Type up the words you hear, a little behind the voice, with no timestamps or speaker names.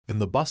In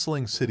the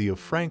bustling city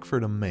of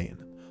Frankfurt am Main,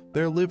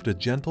 there lived a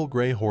gentle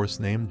gray horse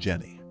named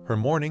Jenny. Her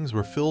mornings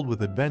were filled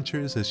with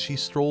adventures as she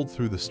strolled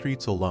through the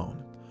streets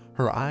alone,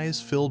 her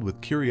eyes filled with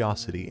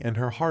curiosity and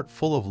her heart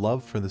full of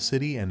love for the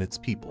city and its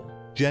people.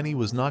 Jenny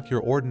was not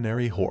your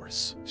ordinary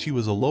horse. She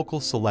was a local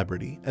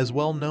celebrity, as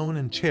well known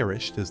and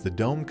cherished as the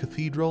domed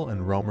Cathedral and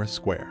Römer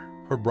Square.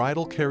 Her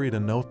bridle carried a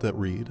note that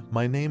read,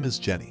 "My name is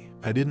Jenny.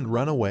 I didn't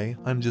run away,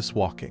 I'm just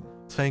walking.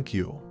 Thank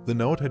you." The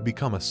note had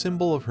become a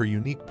symbol of her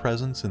unique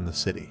presence in the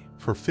city.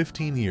 For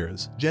 15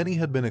 years, Jenny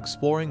had been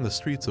exploring the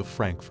streets of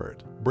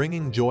Frankfurt,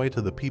 bringing joy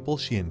to the people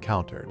she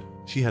encountered.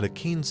 She had a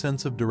keen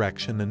sense of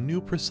direction and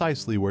knew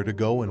precisely where to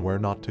go and where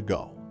not to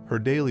go. Her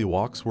daily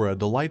walks were a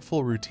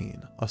delightful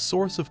routine, a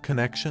source of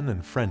connection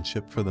and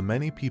friendship for the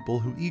many people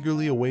who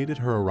eagerly awaited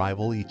her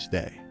arrival each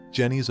day.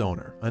 Jenny's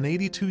owner, an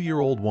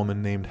 82-year-old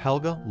woman named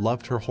Helga,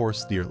 loved her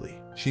horse dearly.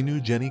 She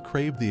knew Jenny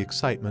craved the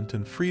excitement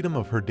and freedom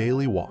of her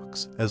daily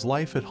walks, as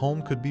life at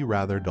home could be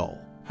rather dull.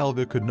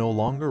 Helga could no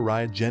longer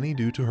ride Jenny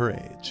due to her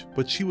age,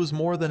 but she was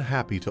more than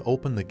happy to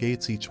open the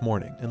gates each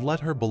morning and let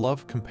her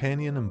beloved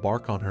companion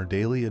embark on her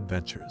daily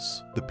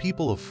adventures. The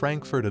people of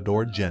Frankfurt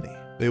adored Jenny.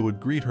 They would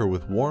greet her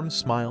with warm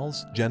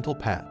smiles, gentle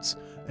pats,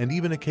 and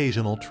even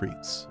occasional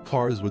treats.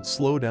 Cars would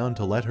slow down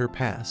to let her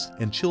pass,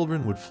 and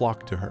children would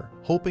flock to her,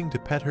 hoping to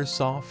pet her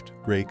soft,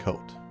 gray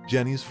coat.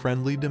 Jenny's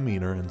friendly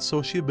demeanor and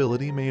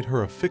sociability made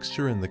her a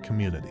fixture in the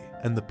community,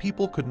 and the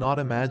people could not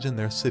imagine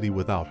their city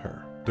without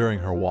her. During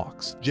her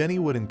walks, Jenny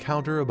would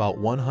encounter about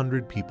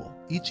 100 people,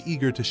 each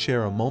eager to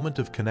share a moment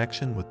of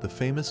connection with the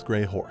famous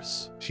gray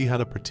horse. She had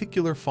a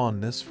particular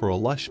fondness for a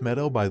lush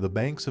meadow by the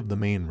banks of the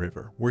main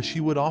river, where she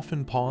would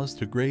often pause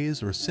to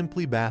graze or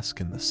simply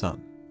bask in the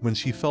sun. When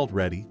she felt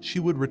ready, she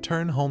would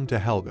return home to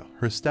Helga,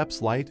 her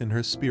steps light and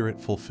her spirit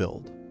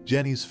fulfilled.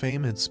 Jenny's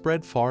fame had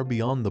spread far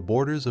beyond the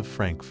borders of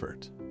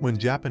Frankfurt. When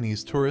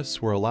Japanese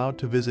tourists were allowed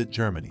to visit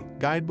Germany,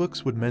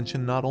 guidebooks would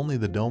mention not only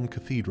the domed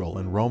cathedral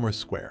and Römer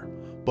Square,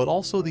 but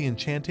also the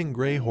enchanting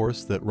gray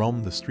horse that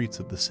roamed the streets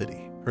of the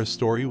city. Her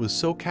story was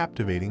so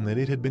captivating that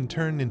it had been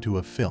turned into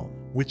a film,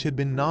 which had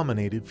been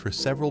nominated for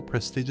several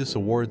prestigious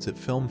awards at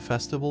film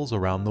festivals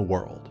around the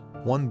world.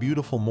 One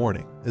beautiful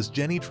morning, as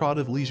Jenny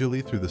trotted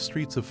leisurely through the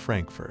streets of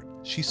Frankfurt,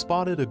 she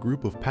spotted a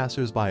group of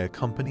passers-by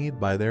accompanied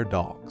by their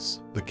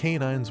dogs. The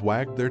canines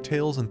wagged their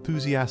tails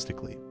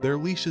enthusiastically, their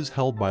leashes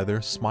held by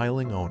their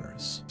smiling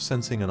owners.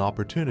 Sensing an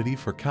opportunity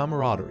for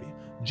camaraderie,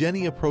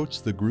 Jenny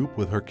approached the group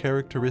with her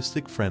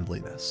characteristic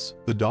friendliness.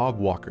 The dog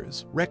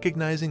walkers,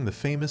 recognizing the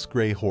famous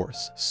gray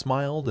horse,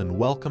 smiled and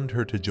welcomed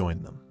her to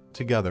join them.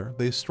 Together,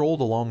 they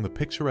strolled along the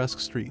picturesque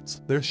streets,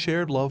 their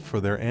shared love for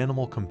their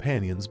animal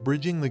companions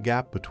bridging the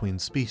gap between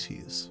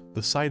species.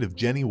 The sight of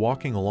Jenny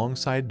walking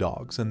alongside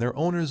dogs and their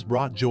owners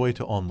brought joy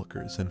to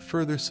onlookers and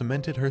further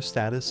cemented her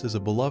status as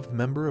a beloved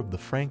member of the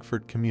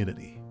Frankfurt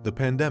community. The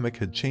pandemic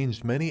had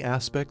changed many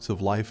aspects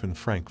of life in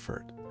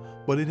Frankfurt,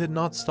 but it had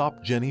not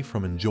stopped Jenny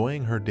from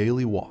enjoying her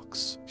daily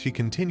walks. She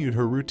continued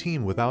her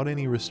routine without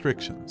any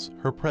restrictions,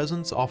 her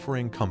presence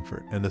offering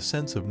comfort and a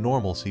sense of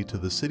normalcy to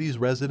the city's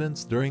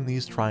residents during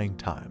these trying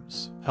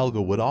times.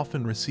 Helga would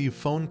often receive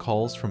phone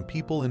calls from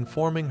people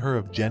informing her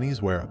of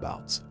Jenny's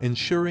whereabouts,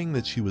 ensuring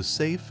that she was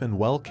safe and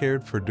well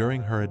cared for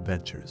during her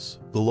adventures.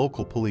 The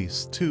local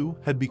police, too,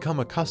 had become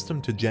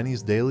accustomed to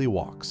Jenny's daily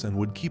walks and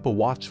would keep a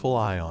watchful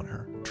eye on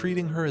her,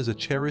 treating her as a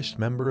cherished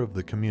member of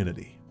the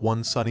community.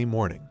 One sunny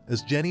morning,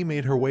 as Jenny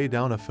made her way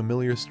down a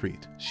familiar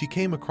street, she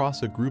came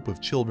across a group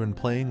of children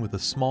playing with a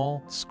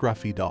small,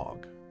 scruffy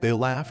dog. They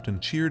laughed and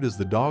cheered as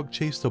the dog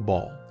chased a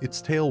ball, its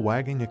tail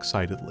wagging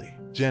excitedly.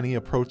 Jenny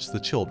approached the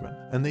children,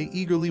 and they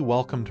eagerly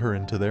welcomed her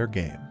into their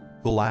game.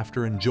 The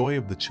laughter and joy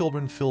of the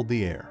children filled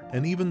the air,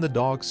 and even the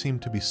dog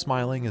seemed to be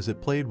smiling as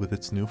it played with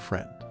its new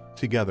friend.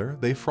 Together,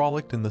 they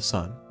frolicked in the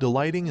sun,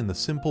 delighting in the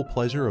simple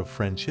pleasure of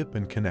friendship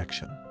and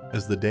connection.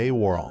 As the day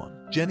wore on,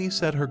 Jenny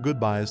said her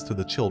goodbyes to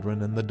the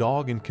children and the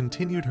dog and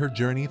continued her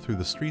journey through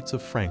the streets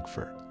of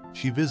Frankfurt.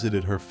 She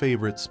visited her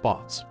favorite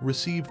spots,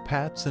 received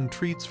pats and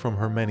treats from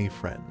her many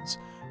friends,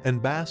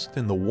 and basked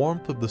in the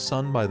warmth of the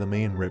sun by the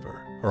main river.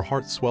 Her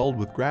heart swelled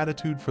with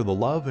gratitude for the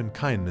love and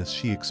kindness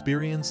she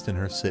experienced in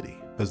her city.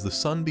 As the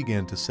sun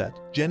began to set,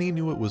 Jenny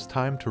knew it was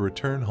time to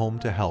return home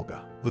to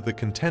Helga. With a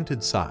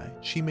contented sigh,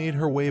 she made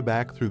her way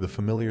back through the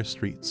familiar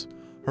streets,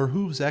 her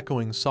hooves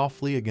echoing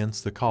softly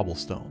against the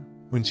cobblestone.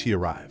 When she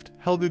arrived,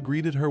 Helga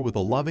greeted her with a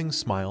loving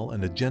smile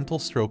and a gentle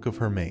stroke of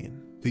her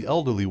mane. The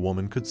elderly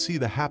woman could see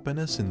the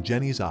happiness in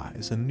Jenny's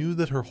eyes and knew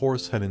that her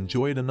horse had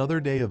enjoyed another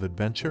day of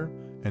adventure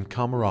and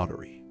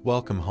camaraderie.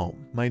 "Welcome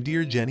home, my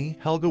dear Jenny,"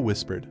 Helga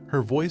whispered,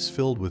 her voice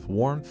filled with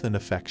warmth and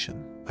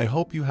affection. "I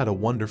hope you had a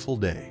wonderful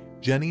day."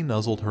 Jenny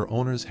nuzzled her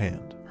owner's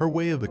hand, her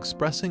way of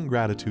expressing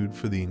gratitude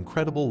for the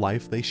incredible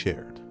life they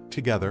shared.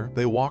 Together,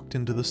 they walked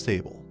into the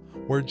stable,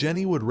 where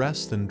Jenny would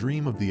rest and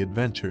dream of the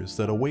adventures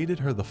that awaited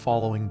her the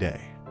following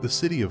day. The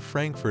city of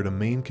Frankfurt am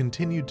Main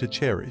continued to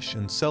cherish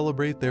and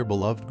celebrate their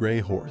beloved gray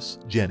horse,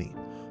 Jenny,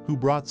 who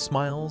brought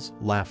smiles,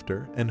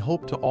 laughter, and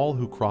hope to all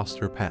who crossed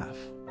her path.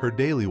 Her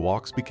daily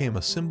walks became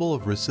a symbol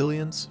of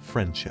resilience,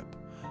 friendship,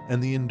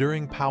 and the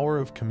enduring power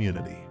of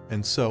community.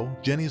 And so,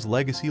 Jenny's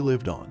legacy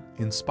lived on,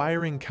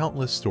 inspiring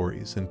countless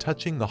stories and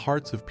touching the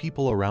hearts of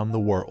people around the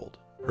world.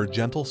 Her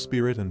gentle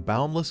spirit and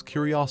boundless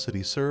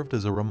curiosity served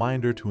as a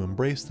reminder to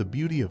embrace the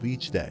beauty of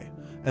each day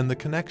and the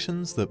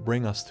connections that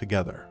bring us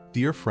together.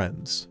 Dear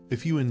friends,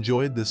 if you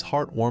enjoyed this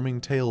heartwarming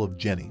tale of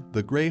Jenny,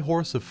 the Grey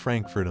Horse of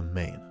Frankfurt am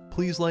Main,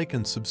 please like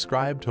and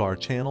subscribe to our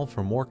channel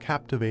for more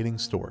captivating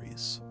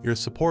stories. Your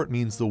support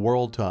means the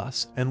world to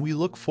us, and we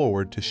look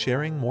forward to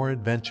sharing more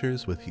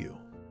adventures with you.